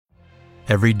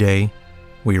Every day,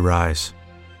 we rise,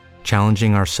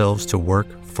 challenging ourselves to work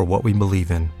for what we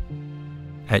believe in.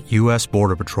 At U.S.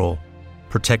 Border Patrol,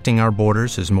 protecting our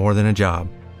borders is more than a job.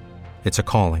 It's a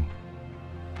calling.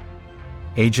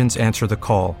 Agents answer the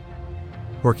call,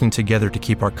 working together to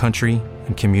keep our country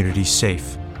and communities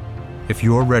safe. If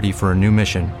you're ready for a new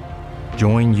mission,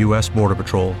 join U.S. Border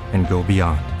Patrol and go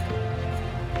beyond.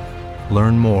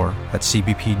 Learn more at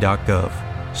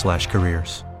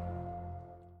cbp.gov/careers.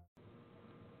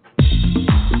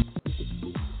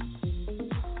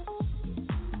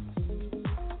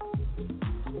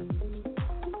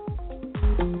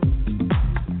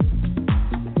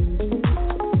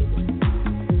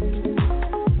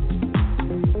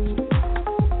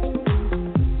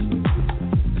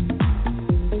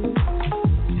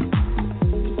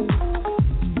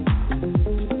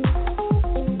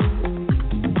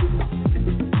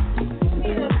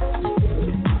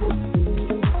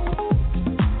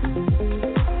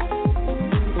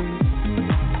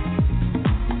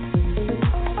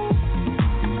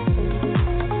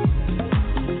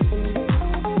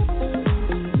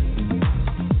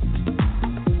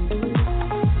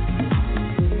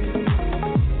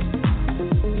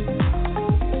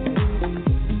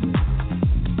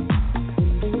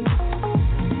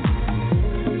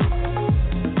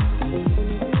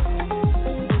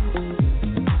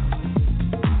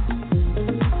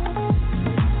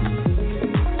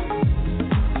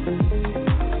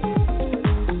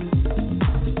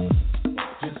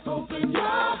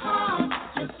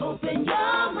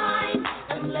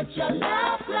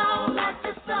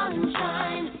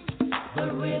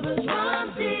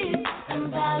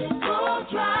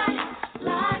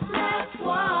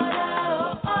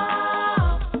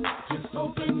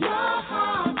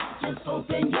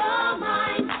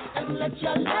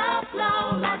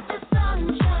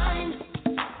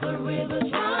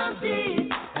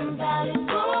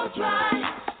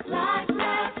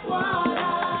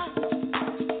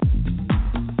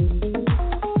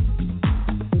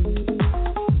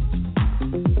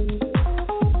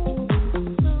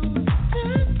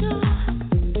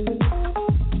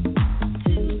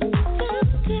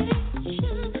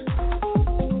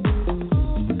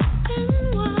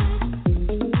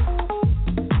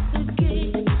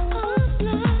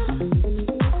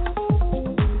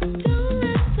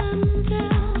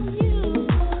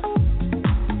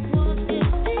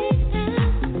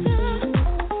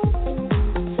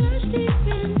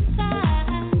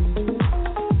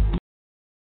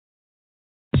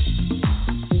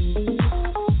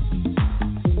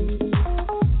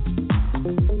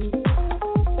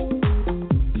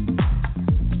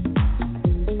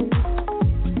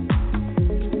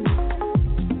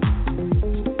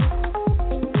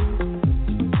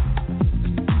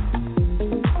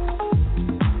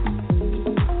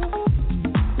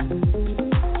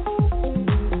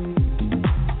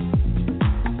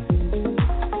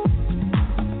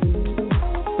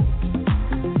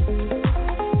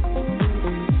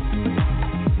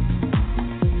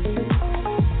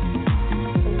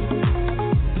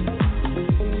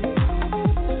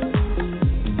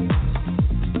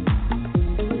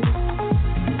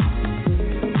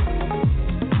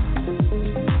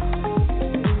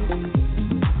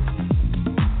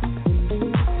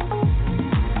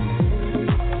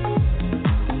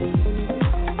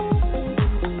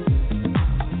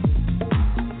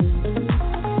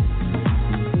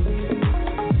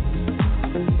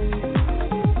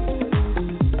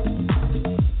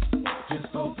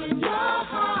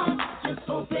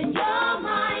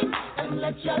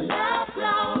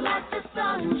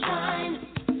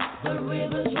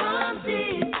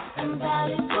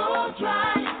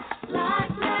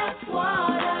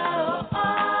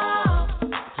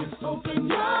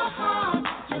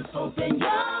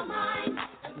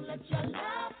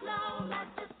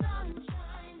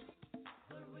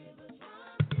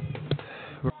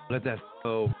 Let that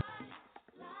flow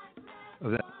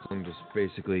of that song just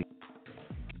basically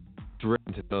right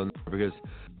into the number, because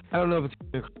I don't know if it's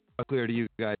coming clear to you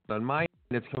guys. On my end,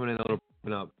 it's coming in a little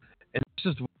up, and it's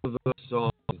just one of those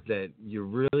songs that you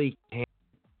really can't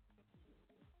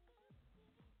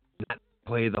not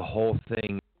play the whole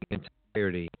thing in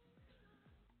entirety,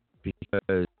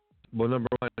 because, well, number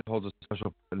one, it holds a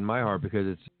special place in my heart because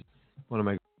it's one of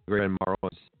my great friend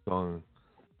Marlon's song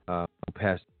who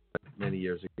passed many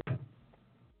years ago.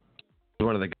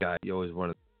 One of the guys you always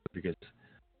wanted, because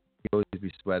he always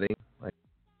be sweating like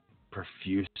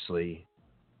profusely.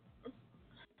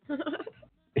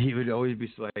 He would always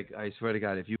be like, I swear to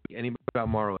God, if you anybody about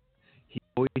Marlon, he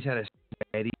always had a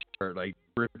steady shirt, like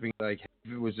dripping, like half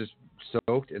of it was just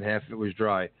soaked and half of it was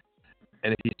dry.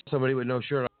 And if you saw somebody with no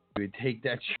shirt on, would take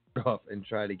that shirt off and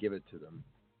try to give it to them.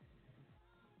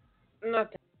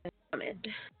 Not that I wanted.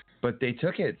 But they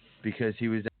took it because he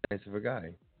was that nice of a guy.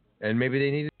 And maybe they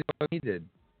needed what he did.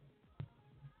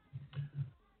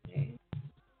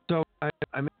 So,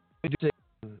 I'm introducing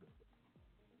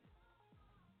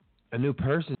a new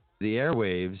person to the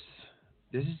airwaves.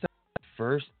 This is the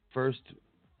first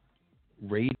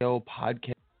radio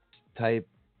podcast type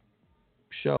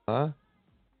show, huh?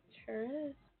 Sure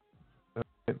is.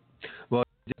 Okay. Well,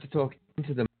 you have to talk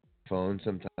into the phone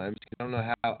sometimes. I don't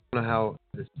know how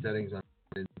the settings on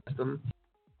the system.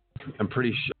 I'm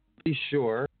pretty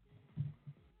sure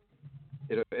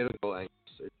it'll go like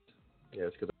yeah,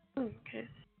 it's good. Okay.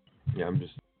 Yeah, I'm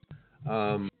just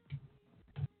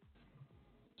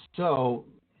so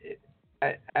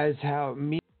as how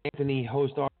me and Anthony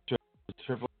host our show,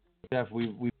 Triple F,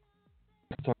 we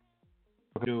talk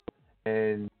to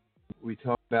and we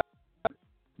talk about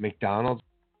McDonald's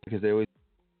because we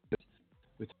talk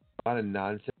a lot of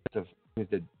nonsense of things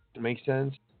that don't make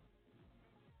sense.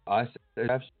 Us as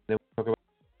chefs, and then we talk about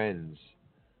friends.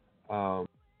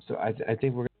 So I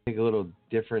think we're gonna take a little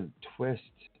different twist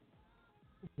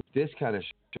with this kind of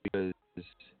show because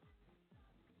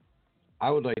I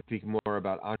would like to speak more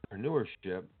about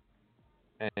entrepreneurship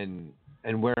and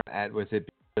where I'm at with it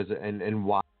because and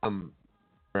why I'm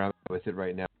where I'm at with it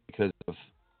right now because of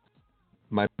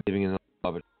my believing in the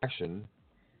law of attraction,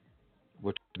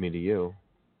 which brings me to you.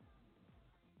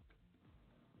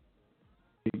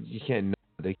 You can't nod.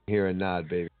 They can hear a nod,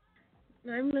 baby.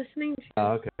 I'm listening to you.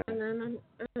 Oh, okay. And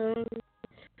then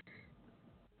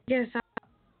yes, I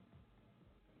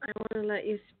want to let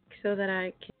you speak so that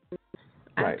I can.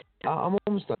 Right. I'm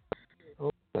almost done.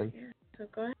 Yeah, so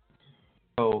go ahead.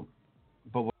 So,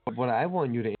 but what I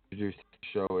want you to introduce to the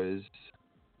show is,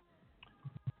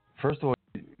 first of all,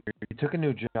 you took a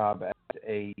new job as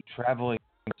a traveling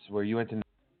nurse where you went to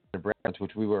Nebraska,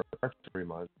 which we were for 3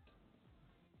 months.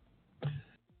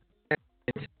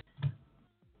 And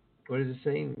what is it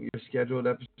saying? Your scheduled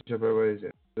episode of everybody's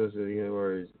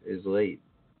episode is late.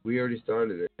 We already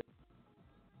started it.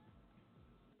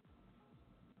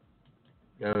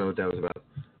 I don't know what that was about.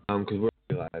 Because we're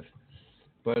live.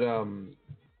 But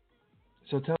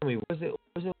so tell me, what was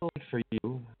it like for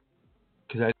you?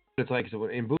 Because I know what it's like. So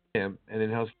in boot camp and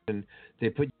in housekeeping, they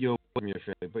put you away from your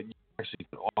family, but you actually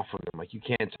can offer them. Like you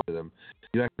can't talk to them.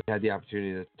 You actually had the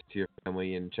opportunity to talk to your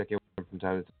family and check in with them from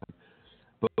time to time.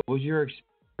 But what was your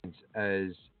experience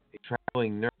as a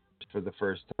traveling nurse for the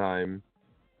first time,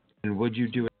 and would you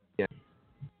do it again?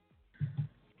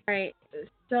 All right.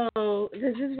 So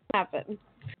this is what happened.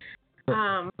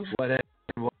 What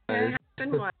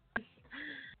happened was.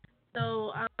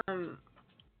 So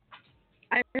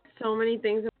I heard so many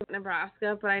things about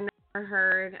Nebraska, but I never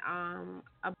heard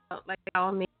about like how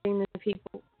amazing the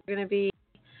people were gonna be.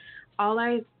 All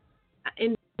I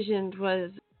envisioned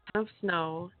was a ton of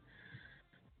snow,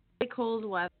 really cold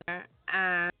weather,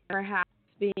 and perhaps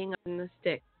being in the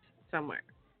sticks somewhere.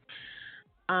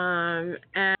 And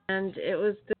it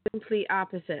was the complete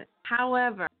opposite.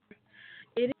 However,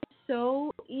 it is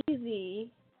so easy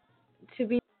to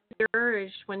be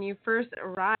discouraged when you first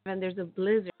arrive and there's a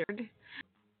blizzard.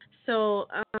 So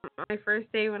my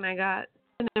first day when I got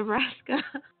to Nebraska,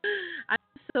 I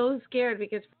was so scared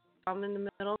because I'm in the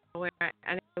middle of nowhere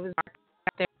and it was dark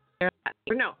there.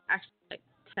 Or no, actually like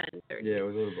 10:30. Yeah, it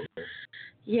was a little bit later.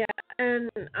 Yeah, and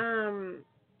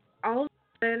all of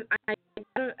a sudden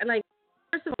like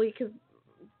first of all because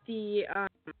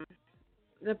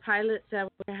the pilot said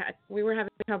we were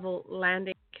having trouble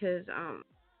landing because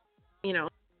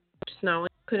snow,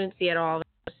 couldn't see at all.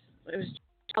 It was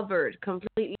covered,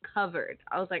 completely covered.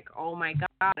 I was like, oh my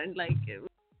god, and like it was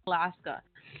Alaska.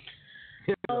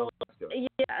 So,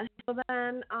 yeah. So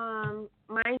then,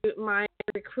 my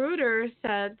recruiter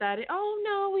said that oh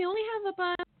no, we only have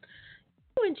about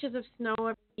 2 inches of snow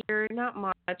every year, not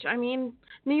much. I mean,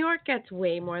 New York gets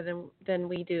way more than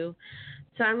we do.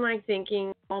 So I'm like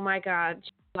thinking, oh my god,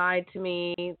 she lied to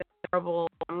me. That's terrible.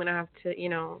 I'm gonna have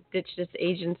to, ditch this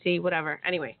agency, whatever.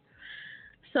 Anyway.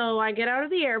 So I get out of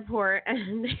the airport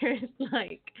and there's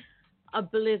like a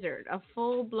blizzard, a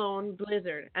full-blown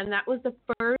blizzard. And that was the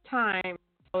first time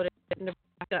I would have been to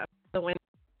Nebraska the winter.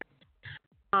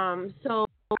 So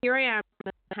here I am,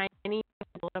 in a tiny,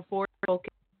 Ford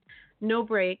Focus, no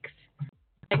brakes.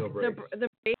 Like, no brakes. The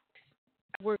brakes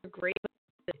were great,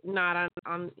 but not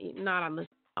on the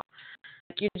snow.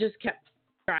 Like you just kept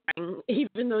driving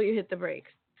even though you hit the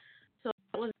brakes. So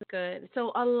that was good.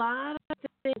 So a lot of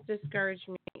things discouraged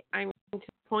me. I'm to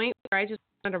the point where I just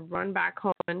wanted to run back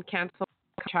home and cancel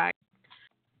the contract.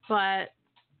 But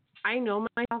I know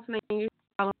myself and I need to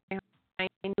follow my heart.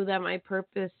 I knew that my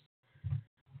purpose,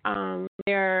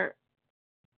 there,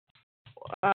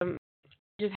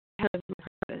 just had my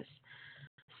purpose.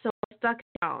 So I stuck it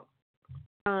out.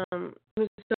 It was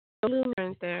so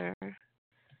luminant there,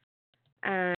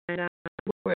 and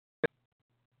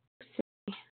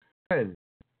When?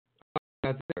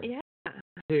 Not there. yeah.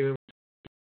 Here.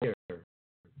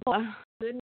 Oh,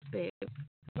 goodness, babe.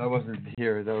 I wasn't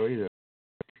here though either.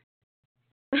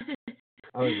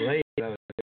 I was late. I was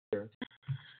here.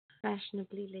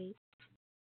 Fashionably late.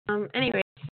 Anyway,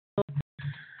 so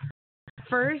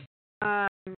first,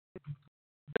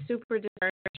 super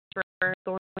discouraged for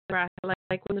going to Nebraska.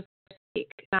 Like when the first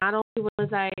week, not only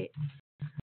was I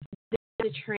the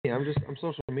train. Yeah, I'm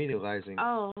social medializing.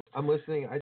 Oh. I'm listening.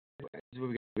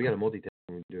 We got to multitask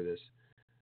when we do this.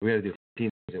 We got to do 15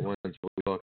 things at once. But we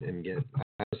talk and get. I'm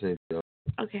listening to them.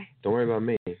 Okay. Don't worry about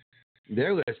me.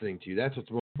 They're listening to you. That's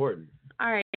what's more important.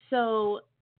 All right. So,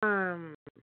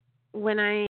 when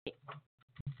I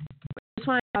just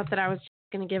when I thought that I was just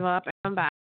gonna give up and come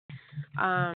back,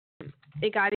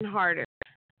 it got even harder.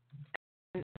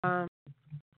 And,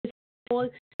 this whole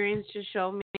experience just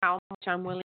showed me how much I'm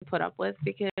willing to put up with,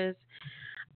 because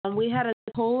we had a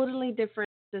totally different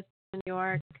system in New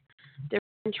York,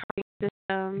 different charting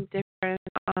system, different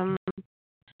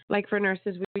like for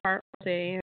nurses we are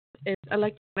say it's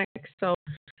electronic. So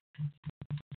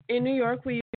in New York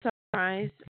we use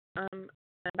Sunrise, and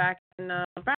back in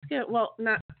Nebraska, well,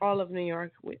 not all of New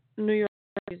York. New York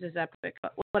uses Epic,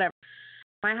 but whatever.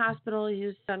 My hospital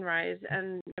used Sunrise,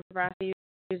 and Nebraska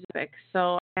used Epic.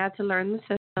 So I had to learn the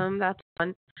system. That's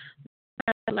fun. I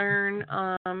had to learn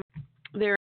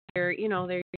their their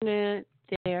unit,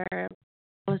 their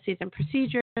policies and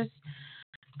procedures,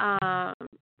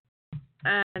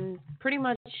 and pretty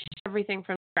much everything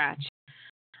from scratch.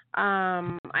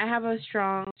 I have a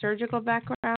strong surgical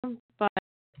background, but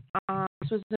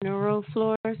this was the neuro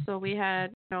floor, so we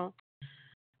had,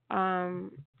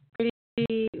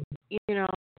 pretty,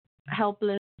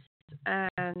 helpless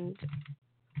and,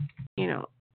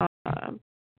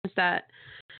 that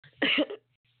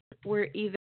were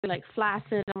either like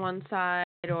flaccid on one side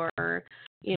or,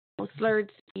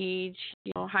 slurred speech,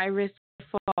 high risk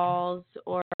falls,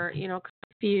 or,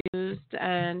 confused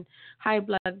and high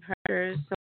blood pressure.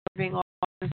 So doing all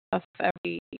this stuff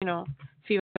every,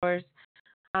 few hours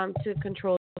to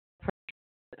control the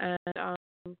pressure,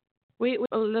 and we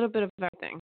a little bit of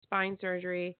everything, spine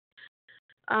surgery.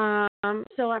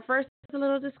 So at first I was a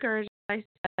little discouraged, I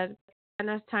said, and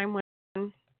as time went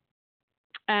on,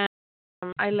 and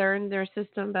I learned their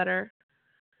system better.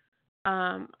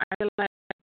 I realized,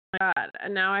 oh my God,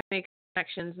 and now I make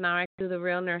connections. Now I do the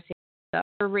real nursing stuff.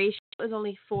 The ratio is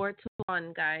only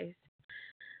 4-1, guys.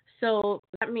 So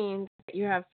that means that you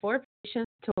have 4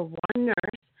 patients to 1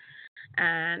 nurse,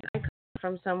 and I come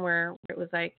from somewhere where it was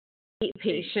like 8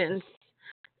 patients,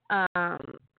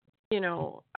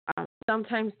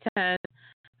 sometimes 10.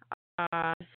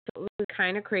 So it was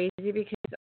kind of crazy because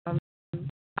the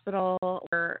hospital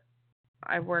where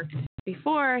I worked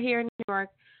before here in New York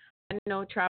had no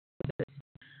travel nurses.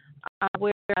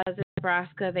 Whereas in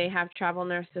Nebraska, they have travel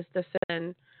nurses to fit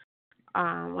in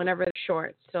whenever they're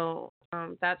short. So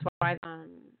that's why.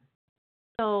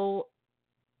 So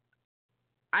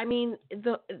I mean,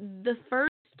 the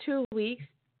first 2 weeks,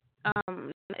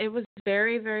 it was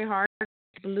very, very hard. It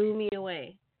blew me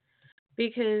away,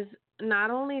 because not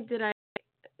only did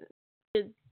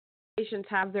patients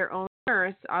have their own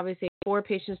nurse, obviously 4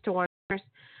 patients to 1 nurse.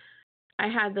 I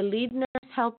had the lead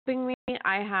nurse helping me.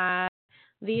 I had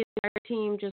the entire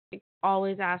team just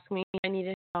always ask me if I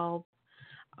needed help.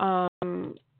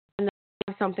 And then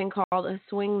I have something called a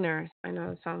swing nurse. I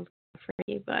know it sounds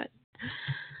freaky, but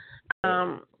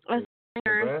a swing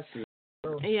nurse,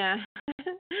 yeah,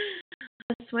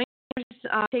 a swing nurse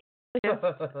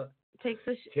takes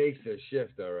the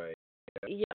shift. All right.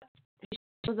 Yep. She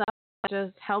shows up,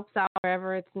 just helps out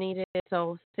wherever it's needed.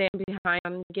 So say I'm behind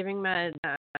on giving meds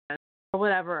or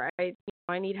whatever. I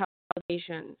need help with the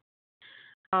patient.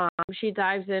 She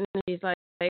dives in and she's like,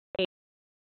 hey.